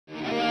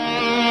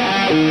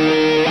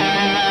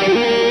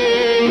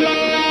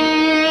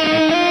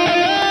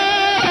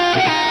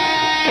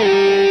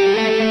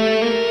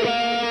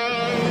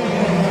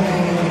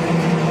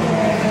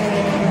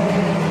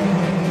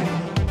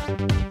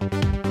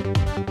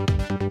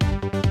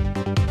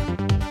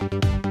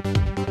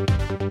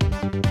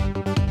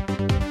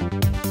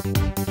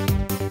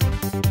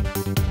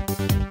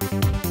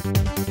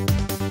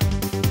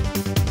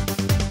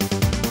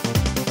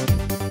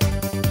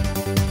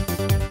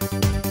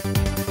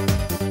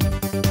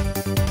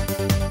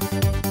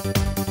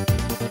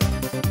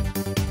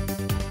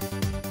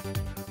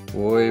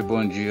Oi,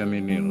 bom dia,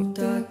 menino.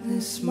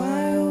 Darkness,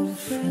 my old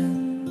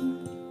friend,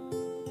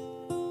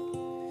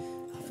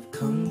 I've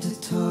come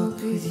to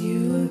talk with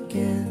you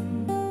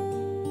again,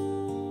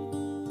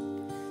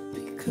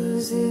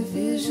 because a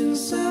vision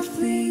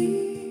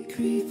softly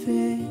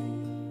creeping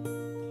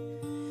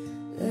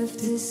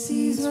left its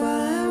seeds while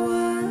I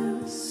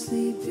was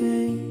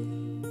sleeping,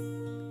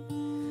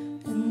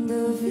 and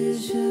the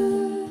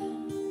vision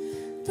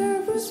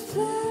that was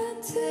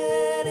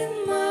planted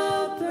in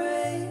my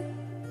brain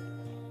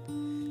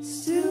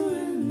still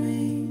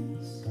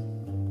remains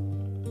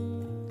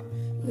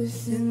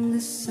within the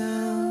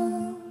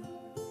sound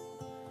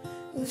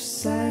of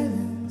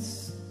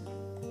silence.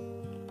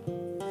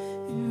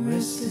 In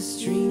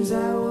restless dreams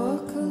I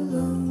walk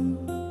alone,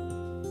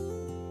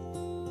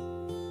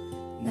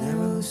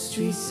 narrow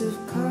streets of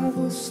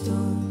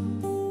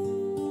cobblestone,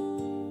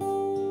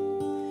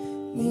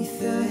 neath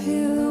the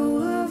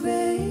halo of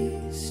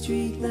a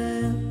street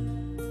lamp.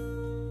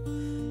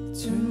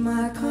 Turn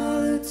my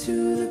collar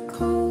to the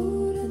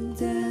cold and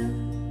damp,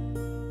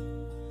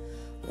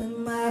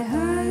 when my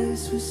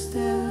eyes were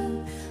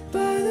stabbed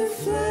by the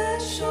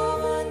flash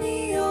of a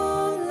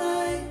neon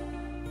light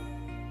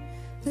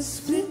that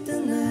split the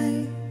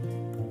night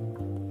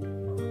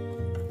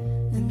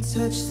and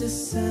touched the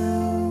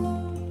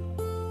sound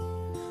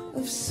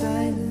of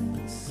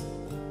silence.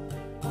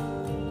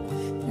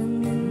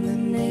 And in the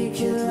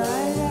naked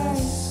light I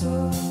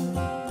saw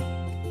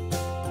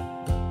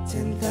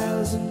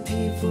 10,000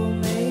 people,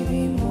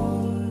 maybe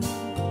more,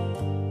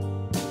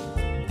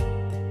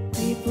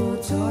 people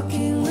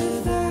talking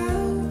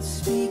without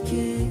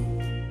speaking,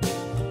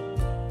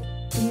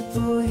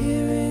 people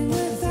hearing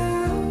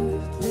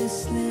without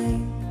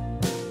listening,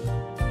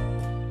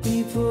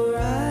 people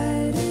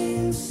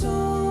writing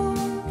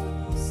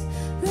songs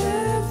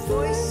their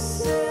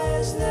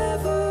voices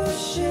never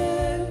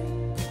shared,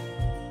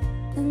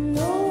 and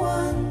no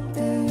one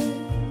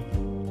dared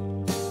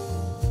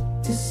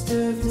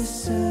disturb the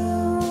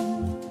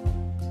sound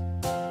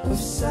of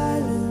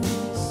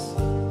silence.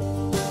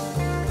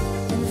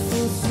 And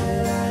fools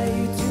said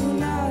you do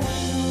not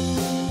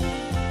know,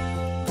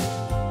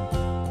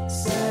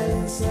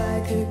 silence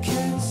like a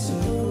cancer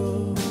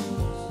grows.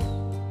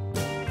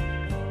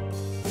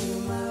 Hear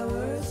my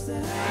words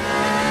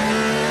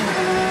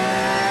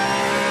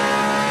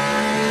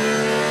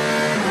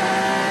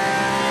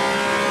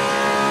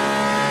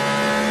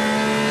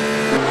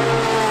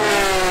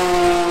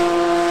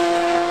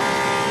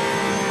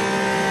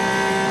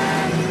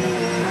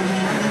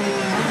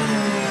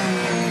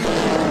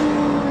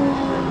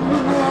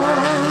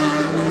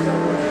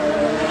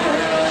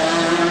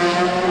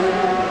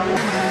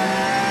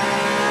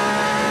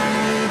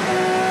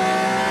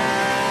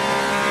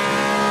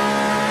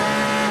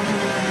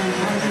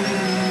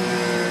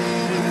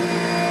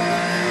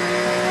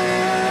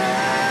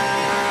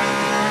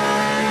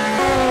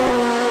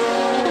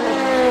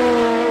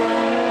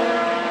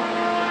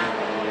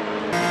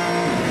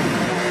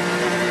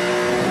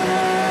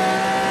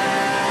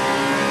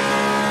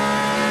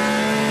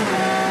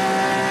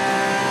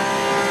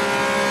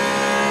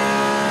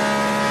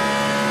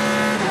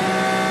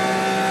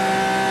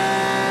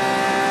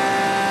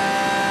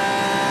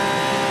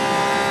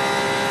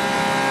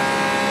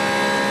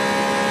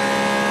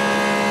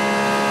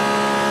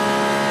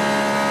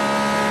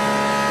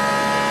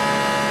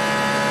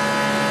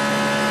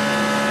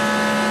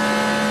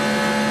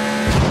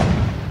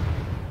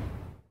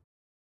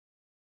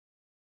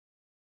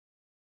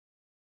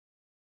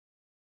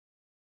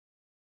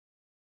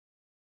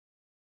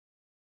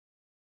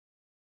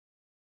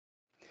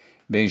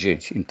Bem,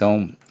 gente,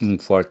 então um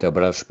forte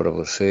abraço para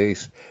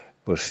vocês.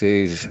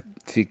 Vocês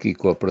fiquem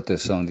com a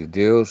proteção de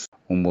Deus.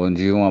 Um bom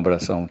dia, um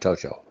abração. Tchau,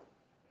 tchau.